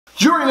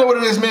You already know what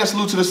it is, man.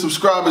 Salute to the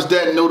subscribers,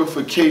 that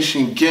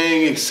notification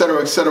gang,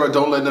 etc., etc.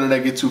 Don't let none of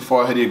that get too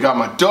far ahead of you. Got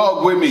my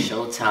dog with me.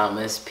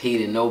 Showtime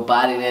SP to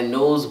nobody that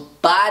knows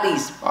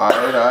bodies. All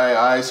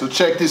right. So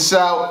check this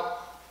out.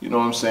 You know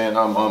what I'm saying?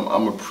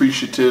 I'm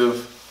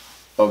appreciative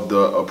of the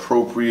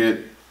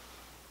appropriate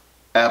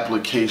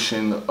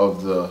application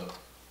of the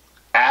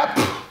app.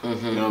 You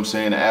know what I'm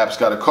saying? The app's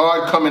got a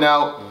card coming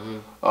out.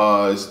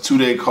 It's a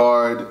 2-day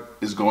card.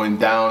 It's going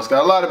down. It's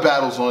got a lot of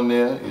battles on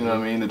there. You know what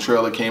I mean? The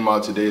trailer came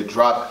out today. It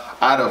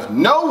dropped out of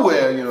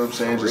nowhere. You know what I'm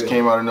saying? Just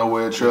came out of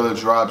nowhere. The trailer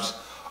drops.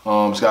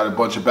 It's got a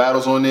bunch of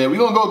battles on there. We're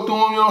going to go through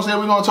them. You know what I'm saying?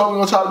 We're going to talk. We're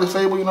going to top the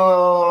table. You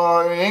know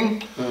what I mean?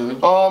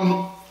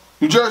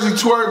 New Jerzey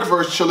Twork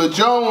versus Chilla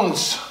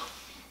Jones.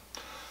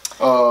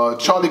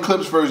 Charlie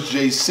Clips versus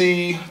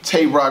JC.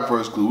 Tay Rock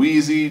versus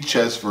Gluezy.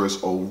 Chess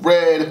versus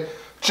O-Red.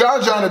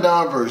 John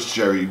Jonadon versus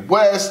Jerry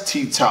West,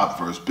 T-Top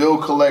versus Bill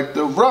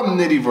Collector, Rum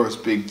Nitty versus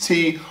Big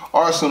T,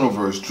 Arsenal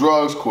versus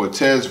Drugs,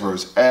 Cortez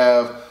versus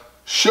Av,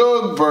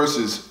 Suge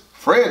versus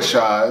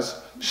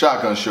Franchise,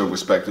 Shotgun Suge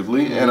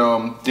respectively,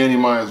 and Danny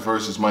Myers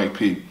versus Mike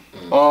P.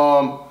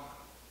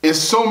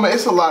 It's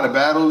a lot of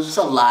battles. It's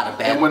a lot of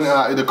battles. And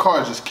when the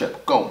card just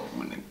kept going,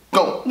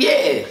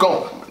 yeah,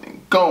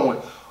 going.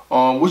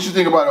 What you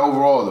think about it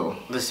overall though?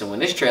 Listen, when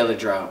this trailer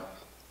dropped,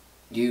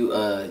 you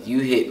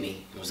hit me.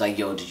 It was like,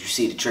 yo, did you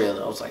see the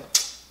trailer? I was like,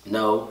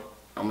 no.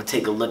 I'm gonna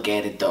take a look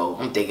at it though.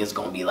 I'm thinking it's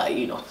gonna be like,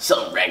 you know,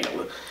 something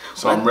regular.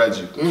 Something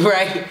Reggie.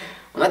 Right?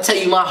 When I tell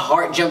you my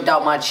heart jumped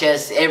out my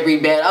chest every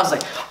bad, I was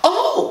like,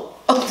 oh,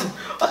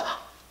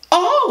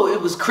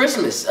 it was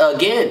Christmas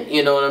again.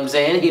 You know what I'm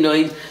saying? You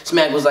know,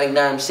 Smack was like,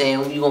 nah, I'm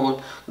saying, you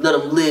gonna let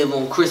him live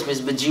on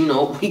Christmas, but you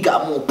know, we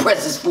got more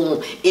presents for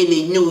him in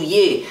the new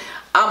year.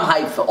 I'm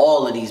hyped for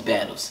all of these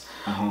battles.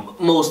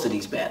 Most of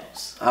these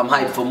battles. I'm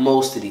hyped for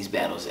most of these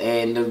battles.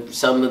 And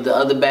some of the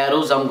other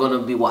battles I'm going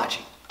to be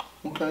watching.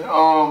 Okay.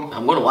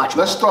 I'm going to watch.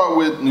 Let's start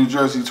with New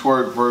Jerzey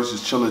Twork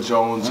versus Chilla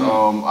Jones.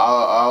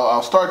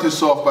 I'll start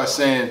this off by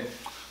saying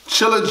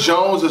Chilla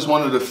Jones is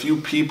one of the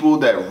few people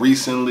that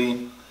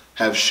recently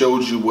have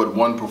showed you what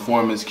one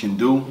performance can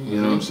do.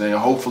 You know what I'm saying?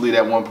 Hopefully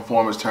that one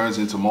performance turns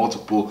into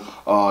multiple.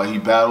 He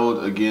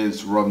battled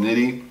against Rum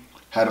Nitty.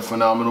 Had a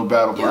phenomenal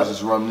battle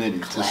versus Rum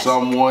Nitty. To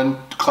someone,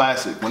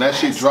 classic. When that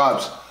shit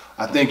drops,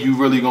 I think you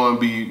really gonna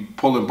be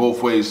pulling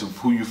both ways of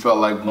who you felt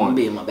like won. I'm gonna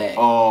be in my bag.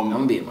 I'm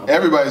gonna be in my bag.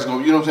 Everybody's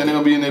gonna, you know what I'm saying? They're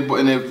gonna be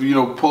in there, you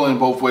know, pulling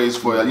both ways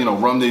for, you know,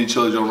 Rum Nitty,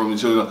 Chilla Jones, Rum Nitty,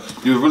 Chilla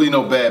Jones. There's really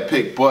no bad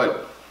pick,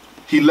 but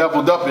he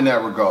leveled up in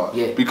that regard.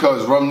 Yeah.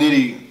 Because Rum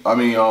Nitty, I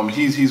mean,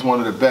 he's one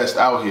of the best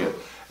out here.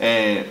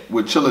 And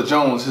with Chilla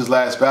Jones, his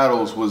last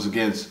battles was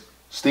against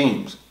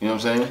Steams. You know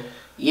what I'm saying?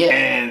 Yeah.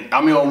 And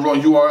I mean on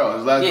URL,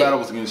 his last battle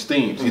was against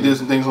Steams. He did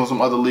some things on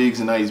some other leagues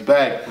and now he's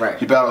back. Right.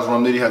 He battles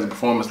Rum Nitty, has a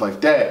performance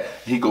like that.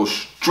 He goes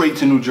straight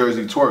to New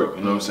Jerzey Twork.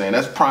 You know what I'm saying?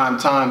 That's prime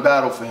time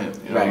battle for him.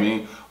 You know what I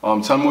mean?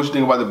 Tell me what you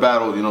think about the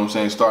battle, you know what I'm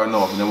saying, starting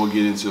off, and then we'll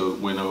get into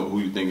who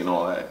you think and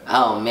all that.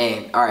 Oh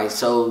man. Alright,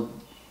 so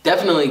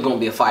definitely gonna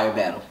be a fire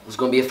battle. It's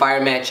gonna be a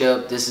fire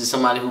matchup. This is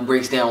somebody who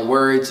breaks down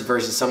words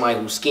versus somebody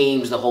who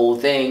schemes the whole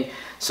thing.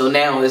 So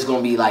now it's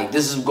gonna be like,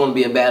 this is gonna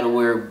be a battle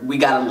where we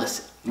gotta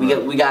listen.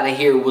 We gotta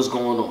hear what's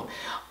going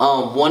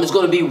on. One is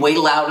gonna be way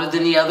louder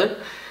than the other,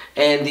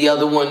 and the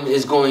other one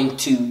is going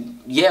to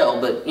yell,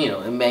 but you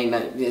know,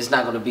 it's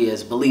not gonna be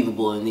as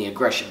believable in the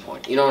aggression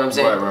point. You know what I'm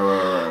saying?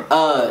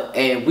 Right.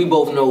 And we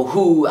both know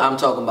who I'm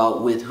talking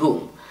about with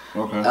whom.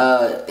 Okay.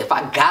 If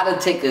I gotta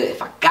take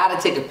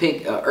a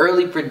pick, an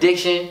early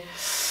prediction,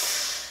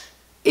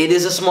 it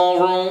is a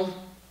small room.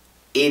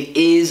 It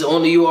is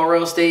on the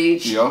URL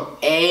stage. Yeah.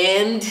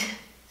 And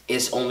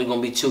it's only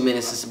gonna be 2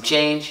 minutes and some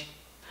change.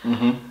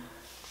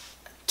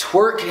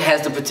 Twork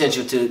has the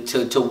potential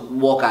to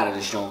walk out of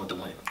this joint with the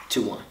win.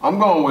 2-1. I'm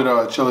going with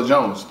Chilla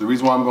Jones. The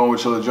reason why I'm going with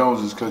Chilla Jones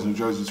is because New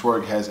Jerzey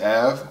Twork has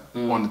Av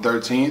on the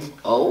 13th.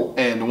 Oh.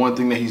 And the one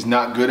thing that he's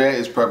not good at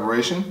is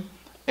preparation.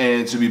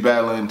 And to be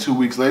battling 2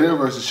 weeks later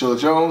versus Chilla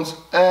Jones,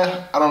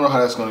 I don't know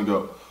how that's going to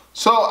go.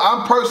 So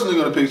I'm personally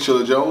going to pick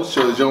Chilla Jones.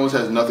 Chilla Jones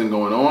has nothing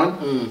going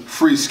on.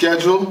 Free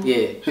schedule.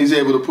 Yeah. He's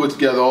able to put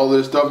together all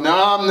this stuff.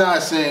 Now, I'm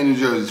not saying New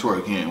Jerzey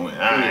Twork can't win.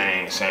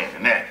 I ain't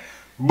saying that.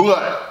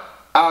 But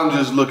I'm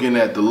just looking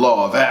at the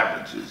law of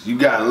averages. You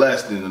got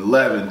less than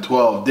 11,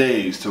 12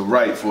 days to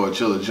write for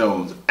Chilla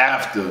Jones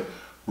after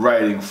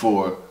writing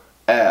for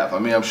Av. I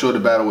mean, I'm sure the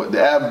battle with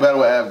Av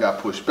got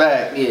pushed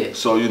back. Yeah.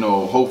 So, you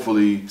know,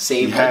 hopefully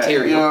save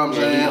material. You know what I'm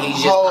saying?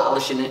 He's just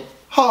polishing it.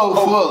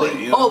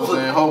 Hopefully, you know what I'm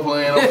saying?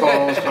 Hopefully ain't no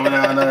phones coming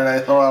out, none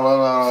of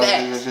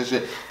that.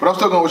 Shit. But I'm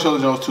still going with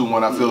Chilla Jones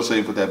 2-1. I feel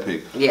safe with that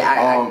pick. Yeah,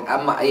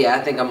 I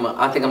think I'm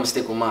gonna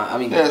stick with mine. I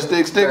mean, yeah,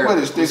 stick with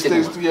it.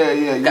 Stick.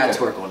 Yeah. Got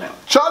to work on that.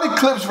 Charlie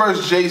Clips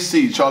versus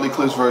JC. Charlie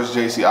Clips versus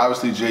JC.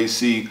 Obviously,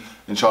 JC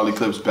and Charlie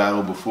Clips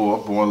battled before,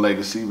 Born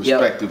Legacy,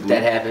 respectively.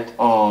 Yep, that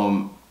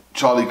happened.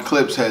 Charlie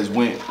Clips has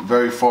went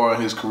very far in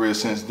his career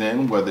since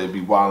then, whether it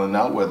be wilding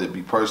out, whether it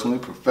be personally,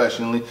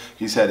 professionally.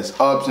 He's had his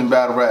ups in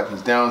battle rap,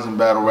 his downs in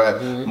battle rap.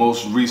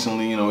 Most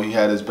recently, you know, he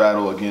had his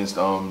battle against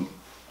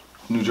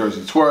New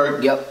Jerzey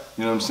Twork. Yep.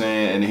 You know what I'm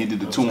saying? And he did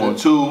the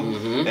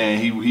 2-on-2, and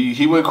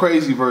he went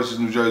crazy versus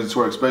New Jerzey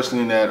Twork, especially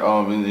in that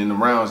in the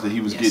rounds that he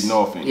was getting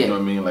off in. You know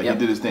what I mean? Like he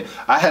did his thing.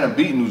 I had him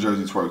beat New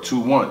Jerzey Twork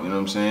 2-1. You know what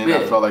I'm saying?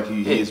 I felt like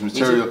he his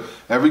material.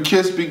 Every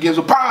kiss begins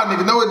with "Pow,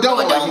 nigga." No, it don't.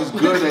 Like he's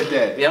good at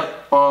that.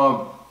 Yep.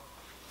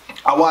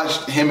 I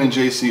watched him and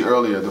JC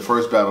earlier, the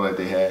first battle that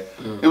they had.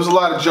 It was a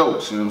lot of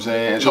jokes. You know what I'm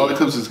saying? And Charlie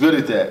Clips is good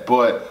at that,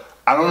 but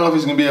I don't know if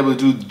he's gonna be able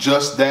to do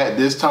just that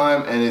this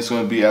time, and it's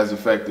gonna be as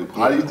effective.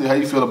 How do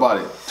you feel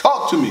about it?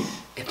 Talk to me.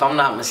 If I'm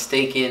not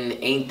mistaken,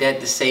 ain't that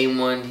the same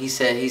one? He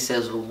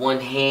says with one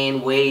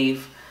hand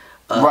wave.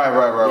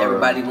 Right.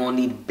 Everybody gonna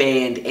need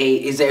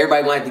Band-Aid. Is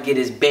everybody gonna have to get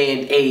his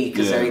Band-Aid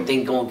because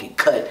everything gonna get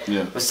cut?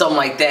 Yeah. Or something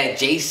like that.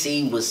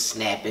 JC was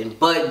snapping,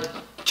 but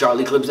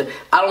Charlie Clips,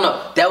 I don't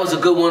know. That was a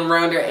good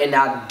one-rounder, and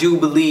I do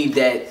believe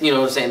that, you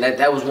know what I'm saying,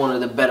 that was one of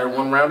the better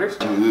one-rounders.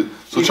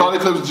 So Charlie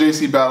Clips and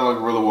JC battle on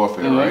Guerrilla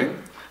Warfare, right?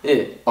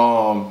 Yeah.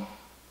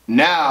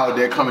 Now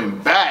they're coming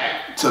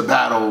back to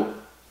battle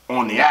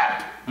on the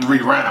app. 3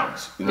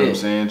 rounds. You know what I'm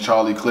saying?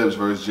 Charlie Clips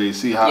versus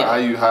JC.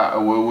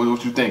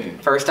 What you thinking?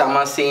 First time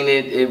I seen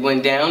it, it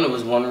went down. It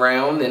was 1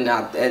 round, and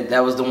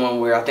that was the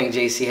one where I think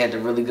JC had the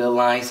really good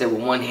line. He said,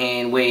 with one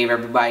hand wave,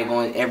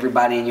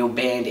 everybody in your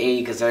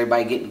Band-Aid because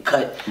everybody getting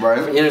cut. Right.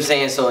 You know what I'm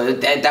saying? So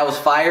that was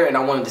fire, and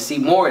I wanted to see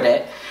more of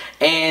that.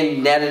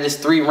 And now that it's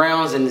 3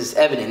 rounds and it's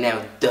evident.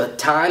 Now, the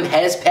time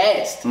has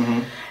passed.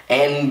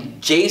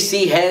 And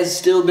JC has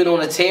still been on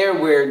a tear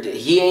where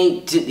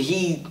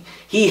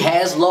he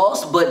has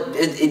lost, but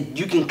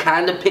you can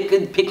kind of pick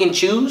and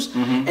choose,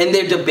 and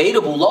they're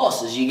debatable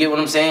losses. You get what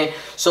I'm saying?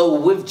 So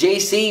with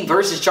JC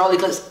versus Charlie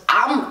Clips,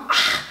 I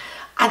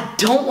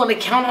don't want to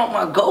count out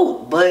my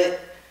GOAT,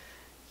 but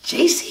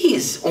JC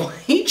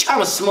he trying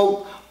to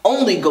smoke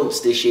only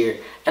GOATs this year,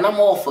 and I'm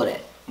all for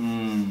that.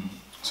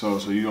 So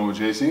you going with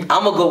JC?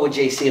 I'm gonna go with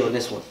JC on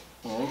this one.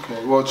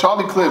 Okay. Well,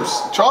 Charlie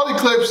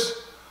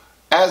Clips,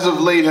 as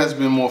of late, has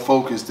been more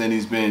focused than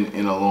he's been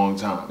in a long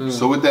time.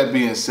 So with that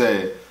being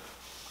said,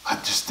 I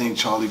just think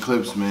Charlie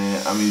Clips,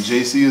 man. I mean,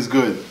 JC is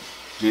good.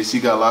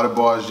 JC got a lot of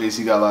bars.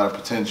 JC got a lot of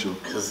potential.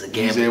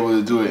 He's able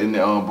to do it.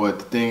 But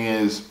the thing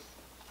is,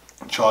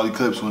 Charlie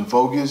Clips, when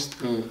focused,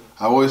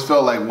 I always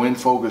felt like when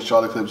focused,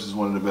 Charlie Clips is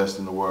one of the best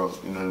in the world.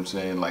 You know what I'm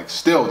saying? Like,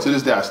 still, to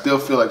this day, I still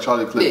feel like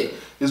Charlie Clips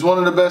is one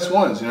of the best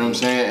ones. You know what I'm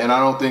saying? And I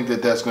don't think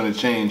that that's going to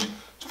change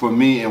for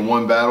me in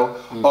one battle.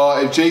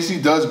 If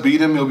JC does beat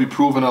him, he'll be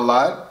proven a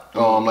lot.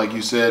 Like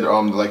you said,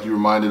 like you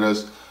reminded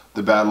us,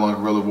 the battle on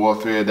Guerrilla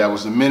Warfare, that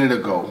was a minute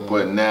ago.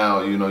 But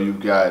now, you know, you've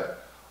got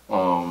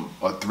a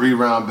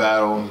 3-round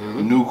battle,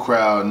 new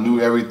crowd, new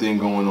everything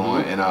going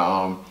on, and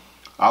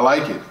I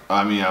like it.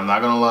 I mean, I'm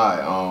not gonna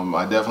lie.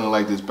 I definitely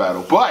like this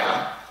battle. But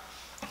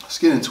let's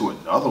get into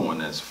another one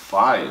that's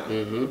fire.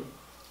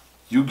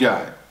 You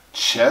got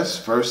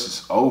Chess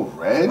versus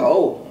O-Red.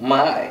 Oh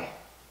my.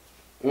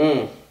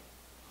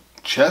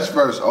 Chess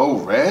versus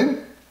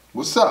O-Red?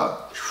 What's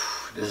up?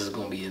 This is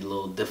gonna be a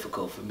little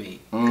difficult for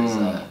me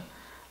because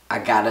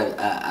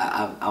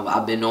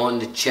I've been on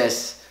the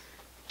chess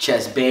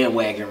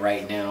bandwagon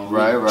right now.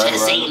 Right.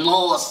 Chess ain't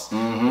lost. You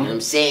know what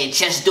I'm saying?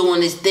 Chess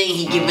doing his thing.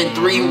 He giving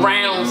 3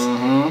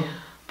 rounds.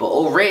 But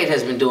O-Red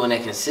has been doing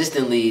that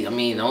consistently. I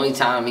mean, the only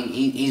time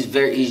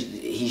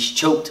he's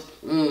choked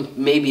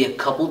maybe a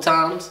couple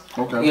times.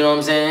 Okay. You know what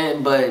I'm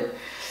saying? But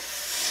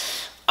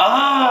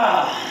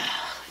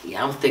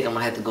yeah, I think I'm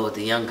gonna have to go with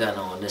the young gun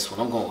on this one.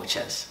 I'm going with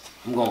Chess.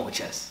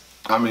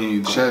 I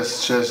mean,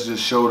 Chess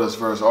just showed us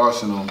versus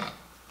Arsenal.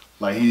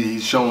 Like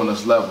he's showing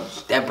us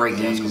levels. That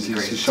breakdown's gonna be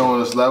crazy. He's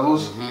showing us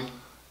levels.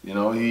 You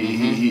know,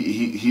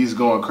 he's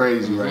going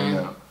crazy right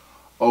now.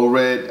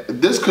 O-Red,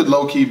 this could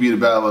low key be the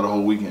battle of the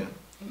whole weekend.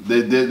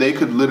 They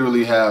could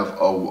literally have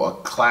a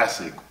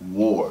classic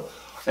war.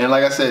 And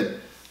like I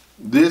said,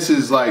 this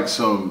is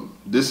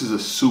a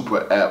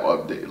super app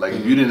update. Like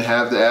if you didn't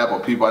have the app,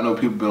 or I know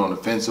people been on the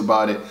fence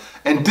about it.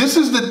 And this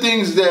is the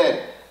things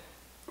that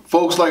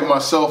folks like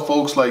myself,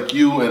 folks like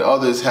you and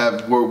others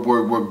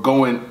were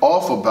going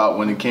off about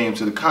when it came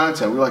to the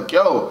content. We're like,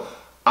 yo,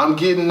 I'm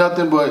getting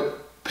nothing but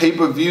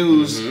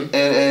pay-per-views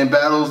and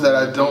battles that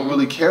I don't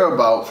really care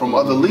about from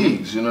other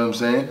leagues. You know what I'm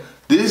saying?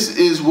 This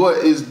is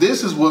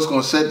what's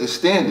gonna set the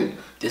standard.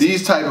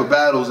 These type of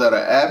battles that are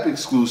app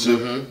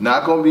exclusive,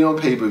 not gonna be on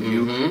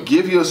pay-per-view,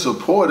 give your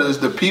supporters,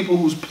 the people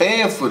who's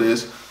paying for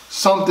this,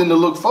 something to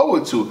look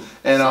forward to.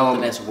 And something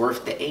that's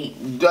worth the 8.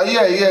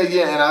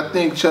 Yeah. And I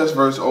think Chess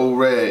versus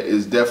O-Red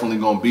is definitely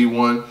gonna be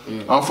one.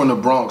 I'm from the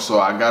Bronx, so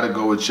I gotta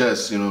go with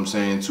Chess, you know what I'm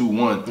saying,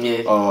 2-1.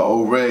 Yeah.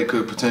 O-Red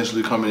could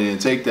potentially come in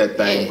and take that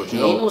thing, but you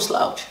know, ain't no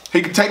slouch.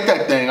 He could take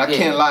that thing. I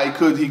can't lie,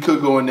 he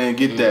could go in there and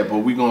get that, but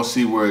we gonna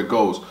see where it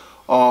goes.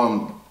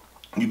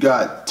 You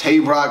got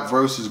Tay-Rock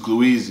versus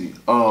Gluezy.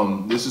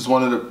 This is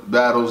one of the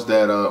battles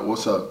that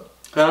what's up?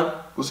 Huh?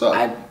 What's up?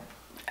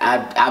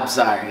 I'm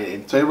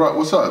sorry. Tay-Rock,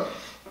 what's up?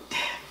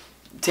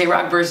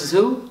 Tay-Rock versus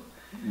who?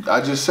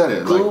 I just said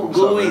it.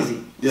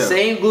 Gluezy. Yeah.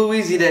 Same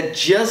Gluezy that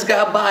just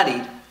got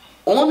bodied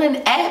on an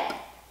app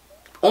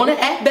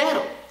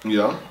battle.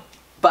 Yeah.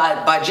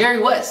 by Jerry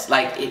West.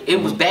 Like it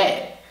was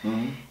bad.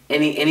 And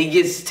he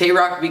gets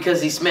Tay-Rock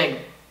because he smacked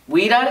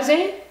weed out his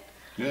hand.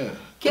 Yeah.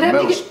 Get that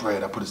metal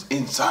spread. I put his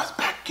insides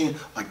back in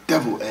like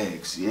devil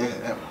eggs. Yeah,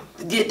 that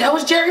one. Yeah, that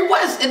was Jerry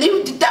West, and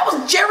that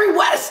was Jerry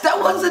West. That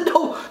wasn't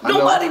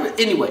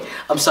nobody. Anyway,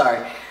 I'm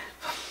sorry.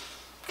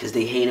 Because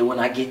they hate it when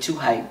I get too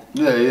hyped.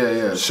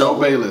 Yeah. So,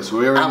 Bayless,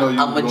 we already know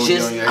you're going to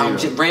get on your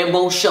hater.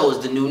 Rambo Show is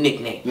the new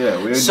nickname. Yeah,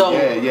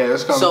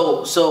 that's coming.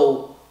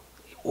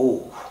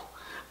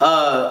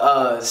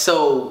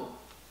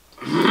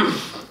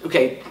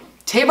 Okay,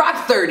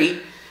 Tay-Rock 30,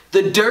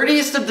 the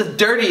dirtiest of the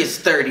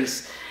dirtiest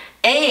 30s,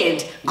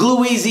 and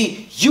Glue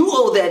Easy, you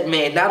owe that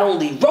man not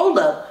only roll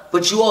up,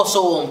 but you also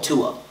owe him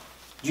 2 up.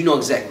 You know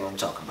exactly what I'm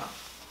talking about.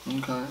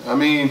 Okay, I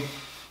mean,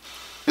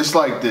 it's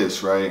like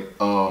this, right?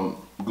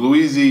 Glue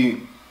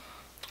Easy,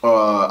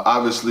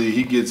 obviously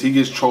he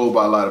gets trolled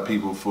by a lot of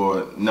people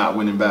for not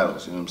winning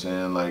battles. You know what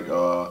I'm saying? Like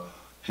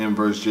him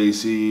versus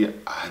JC,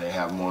 I didn't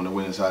have him on the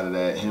winning side of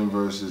that. Him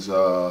versus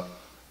Av,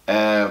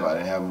 I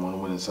didn't have him on the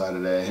winning side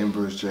of that. Him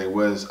versus Jay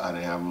West, I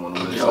didn't have him on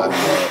the winning side of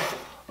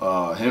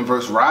that. Him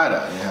versus Ryder,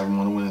 I didn't have him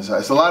on the winning side.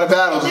 It's a lot of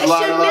battles. That's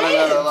your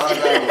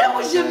man. That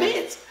was your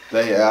man.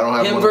 I don't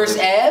have him versus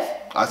Av.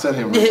 I said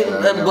him versus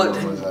Av. But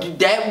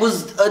that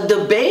was a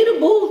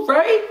debatable,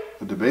 right?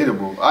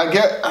 Debatable. I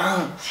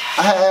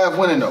have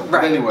winning though. Right.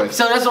 But anyway.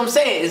 So that's what I'm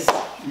saying.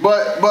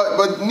 But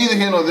neither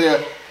here nor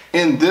there.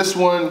 In this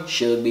one,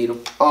 should beat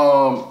him. Yeah,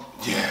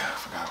 I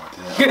forgot about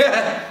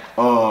that.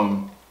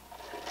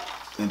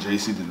 And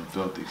JC did him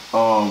filthy.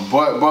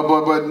 But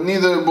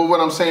what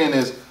I'm saying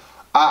is,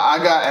 I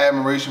got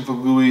admiration for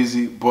Glue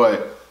Easy,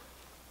 but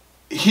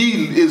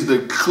he is the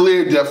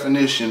clear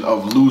definition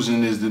of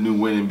losing is the new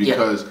winning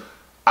because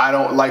I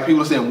don't like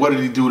people saying, what did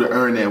he do to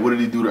earn that? What did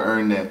he do to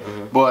earn that?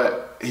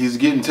 But he's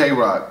getting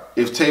Tay-Rock.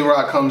 If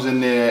Tay-Rock comes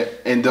in there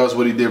and does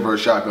what he did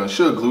versus Shotgun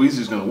Suge, Glue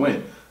Easy's gonna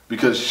win.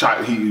 Because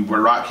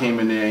Rock came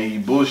in there and he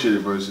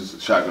bullshitted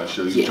versus Shotgun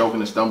Suge. He's choking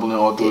and stumbling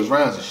all through his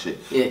rounds and shit.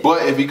 Yeah.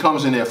 But if he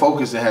comes in there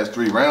focused and has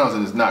 3 rounds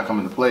and it's not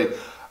coming to play,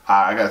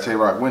 I got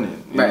Tay-Rock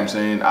winning. You know what I'm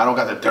saying? I don't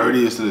got the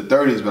dirtiest of the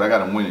 30s, but I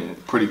got him winning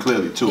pretty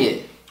clearly too.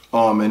 Yeah.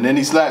 And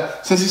then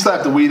since he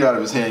slapped the weed out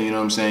of his hand, you know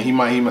what I'm saying?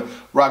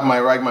 Rock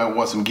might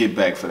want some get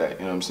back for that.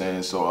 You know what I'm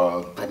saying?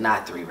 So. But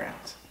not 3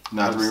 rounds.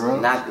 Not 3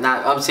 rounds.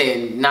 I'm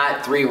saying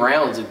not 3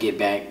 rounds of get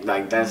back.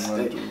 Like that's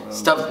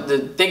stuff.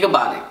 Think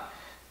about it.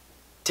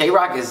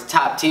 Tay-Rock is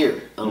top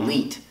tier,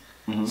 elite.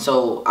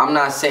 So I'm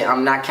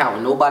not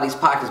counting nobody's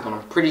pockets, but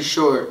I'm pretty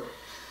sure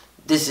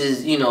this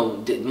is,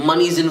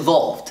 money's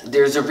involved.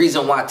 There's a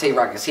reason why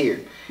Tay-Rock is here.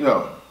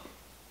 Yeah.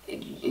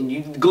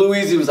 And Glue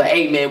Easy was like,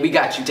 hey man, we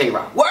got you,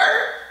 Tay-Rock.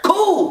 Word,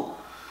 cool.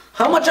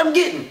 How much I'm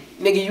getting?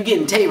 Nigga, you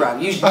getting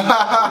Tay-Rock.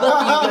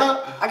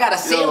 I got a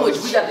sandwich.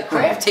 We got the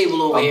craft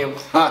table over here.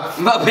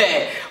 My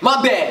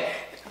bad.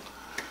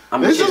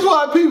 This is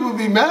why people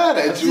be mad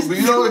at you, but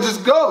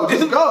just go.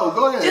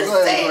 Go ahead.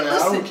 Say it.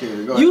 Listen, I don't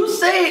care. Go ahead. You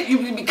say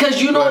it because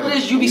you know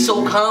this. You be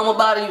so calm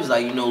about it. You was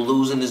like,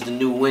 losing is the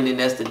new winning.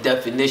 That's the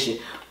definition.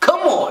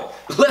 Come on,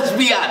 let's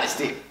be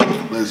honest here.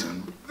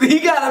 Listen, he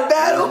got a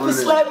battle for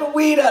slapping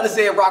weed out of his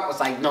head. Rock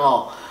was like,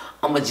 no,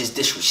 I'ma just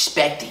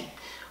disrespect him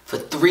for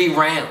 3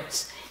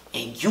 rounds,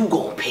 and you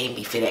gonna pay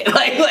me for that.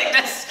 Like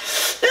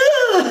that's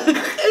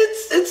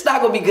it's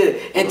not gonna be good.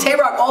 And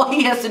Tay-Rock, all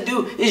he has to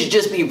do is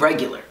just be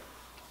regular.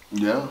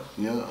 Yeah.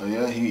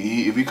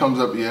 He if he comes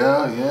up,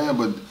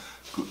 but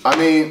I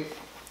mean,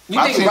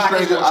 I've seen Rock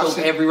is gonna choke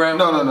every round?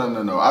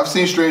 No. I've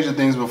seen stranger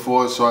things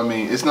before, so I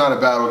mean, it's not a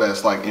battle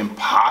that's like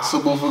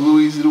impossible for Glue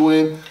Easy to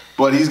win,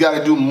 but he's got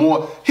to do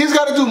more. He's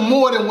got to do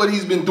more than what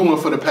he's been doing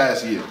for the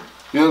past year.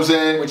 You know what I'm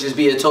saying? Which is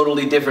be a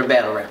totally different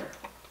battle rapper.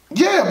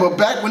 Yeah, but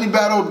back when he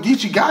battled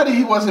Geechee Gotti,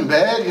 he wasn't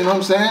bad. You know what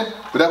I'm saying?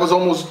 But that was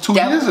almost 2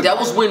 years ago. That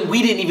was when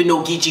we didn't even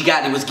know Geechee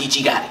Gotti was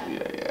Geechee Gotti.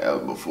 Yeah,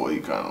 before he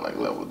kind of like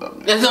leveled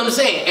up. That's what I'm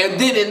saying. And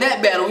then in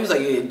that battle, he was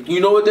like, you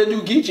know what, that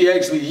new Geechee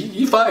actually,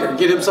 he fired.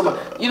 Get him somebody.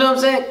 You know what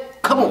I'm saying?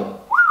 Come on.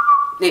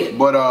 Yeah.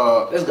 But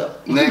let's go.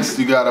 Next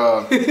you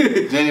got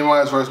Danny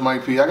Myers versus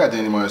Mike P. I got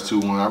Danny Myers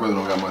 2-1. I really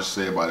don't got much to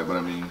say about it, but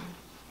I mean,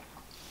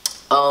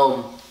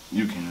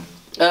 you can.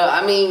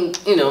 I mean,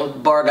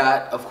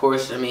 Bargot, of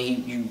course. I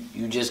mean,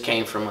 you just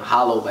came from a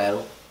hollow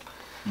battle,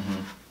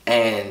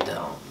 and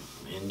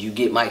you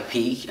get Mike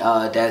P.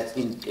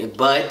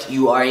 But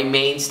you are a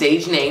main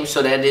stage name,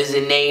 so that is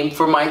a name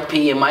for Mike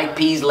P. And Mike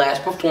P's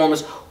last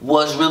performance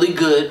was really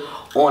good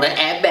on an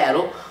at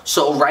battle.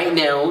 So right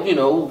now,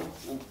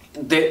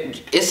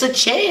 it's a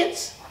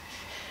chance.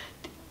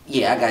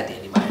 Yeah, I got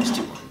Danny Myers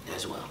 2-1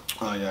 as well.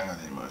 Oh yeah, I got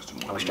Danny Myers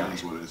 2-1. I was trying.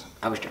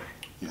 I was trying.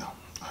 Yeah,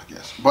 I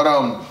guess. But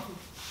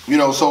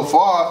so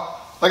far,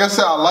 like I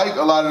said, I like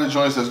a lot of the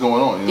joints that's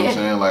going on. You know what I'm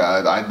saying? Like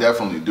I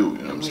definitely do. You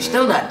know what I'm saying? We're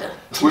still not done.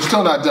 We're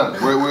still not done.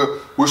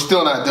 We're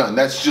still not done.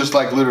 That's just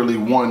like literally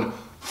one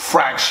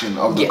fraction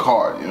of the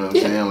card. You know what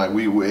I'm saying? Like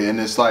and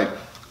it's like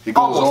it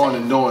goes on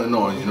and on and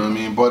on. You know what I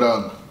mean? But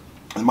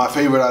my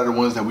favorite out of the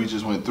ones that we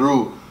just went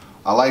through,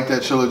 I like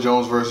that Chilla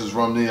Jones versus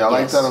Rum Nitty. I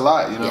like that a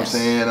lot. You know what I'm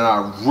saying? And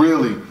I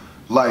really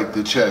like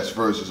the Chess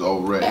versus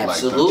Old Red.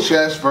 Absolutely. Like the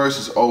Chess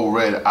versus Old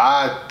Red,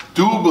 I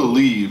do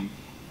believe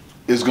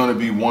is going to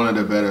be one of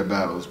the better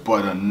battles.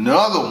 But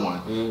another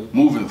one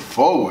moving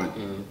forward,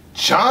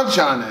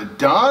 John and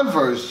Don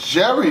versus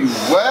Jerry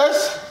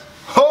West.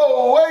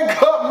 Oh,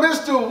 wake up,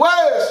 Mr.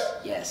 West.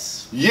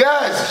 Yes.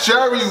 Yes,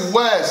 Jerry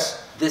West.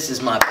 This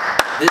is my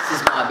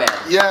battle.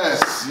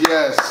 Yes,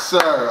 yes,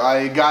 sir.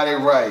 I got it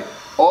right.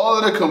 All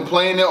of the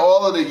complaining,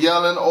 all of the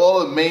yelling,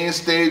 all of the main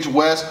stage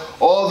West,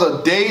 all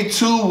the day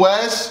 2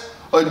 West,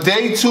 a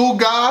day 2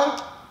 guy.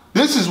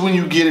 This is when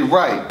you get it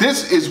right.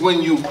 This is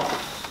when you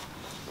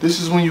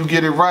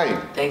get it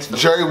right. Thanks for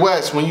Jerry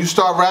West, when you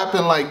start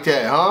rapping like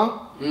that, huh?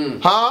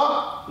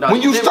 Huh? No,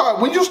 when you start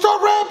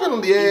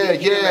rapping, yeah,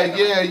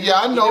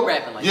 I know.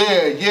 Like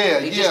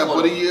yeah,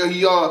 but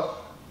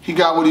he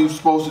got what he was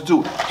supposed to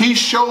do. He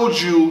showed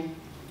you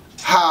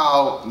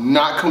how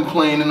not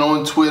complaining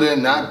on Twitter,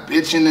 not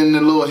bitching in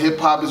the little hip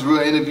hop is real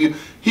interview.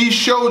 He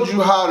showed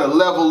you how to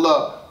level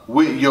up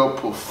with your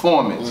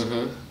performance.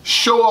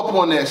 Show up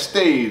on that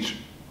stage,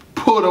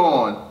 put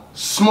on,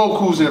 smoke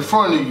who's in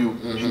front of you,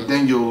 and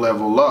then you'll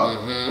level up.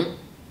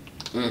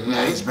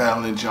 Now he's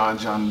battling John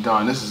and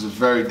Don. This is a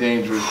very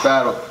dangerous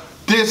battle.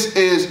 This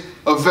is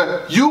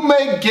you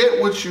may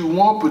get what you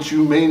want, but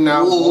you may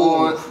not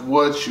want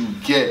what you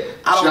get.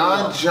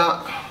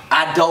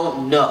 I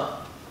don't know.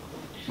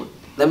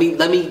 Let me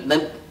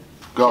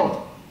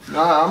go.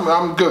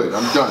 Nah, I'm good.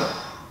 I'm done.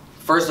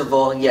 First of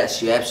all,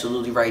 yes, you're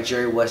absolutely right.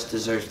 Jerry West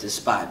deserves this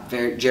spot.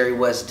 Jerry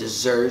West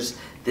deserves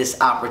this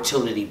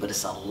opportunity, but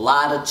it's a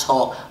lot of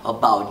talk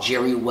about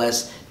Jerry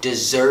West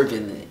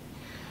deserving it.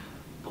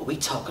 But we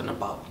talking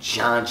about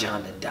John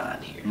and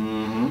Don here.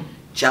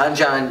 John,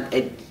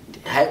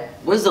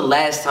 when's the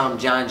last time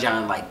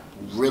John like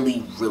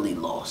really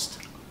lost?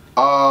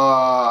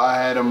 I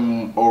had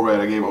him Ored.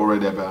 I gave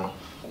Ored that battle.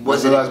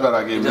 What's the last battle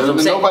I gave him?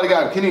 Nobody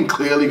got. He didn't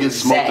clearly get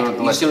smoked or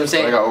anything. You see what I'm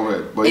saying? I got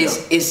Ored. But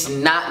it's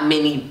not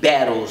many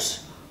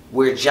battles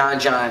where John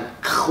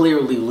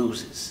clearly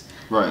loses.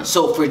 Right.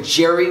 So for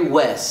Jerry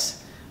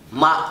West,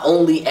 my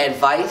only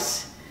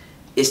advice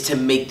is to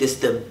make this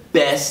the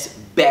best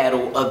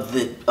battle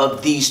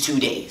of these 2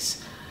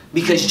 days,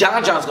 because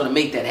John's going to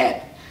make that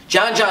happen.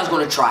 John's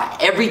going to try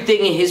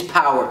everything in his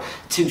power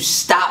to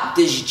stop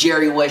this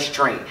Jerry West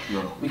train.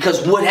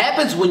 Because what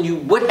happens when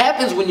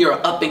you're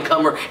an up and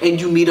comer and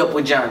you meet up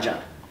with John?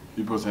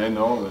 You supposed to end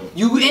all that.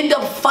 You end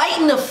up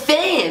fighting a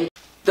fan.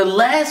 The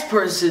last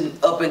person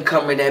up and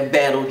comer that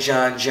battled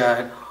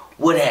John,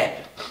 what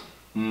happened?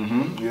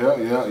 Yeah.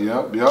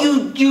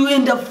 You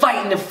end up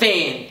fighting a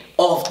fan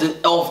off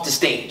the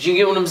stage. You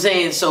get what I'm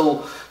saying?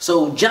 So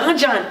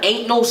John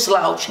ain't no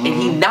slouch, and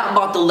he not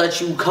about to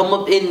let you come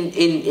up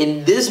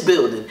in this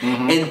building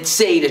and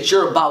say that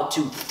you're about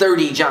to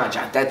 30 John.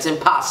 That's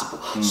impossible.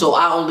 So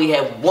I only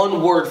have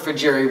one word for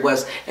Jerry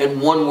West,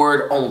 and one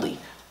word only: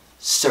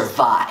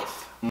 survive.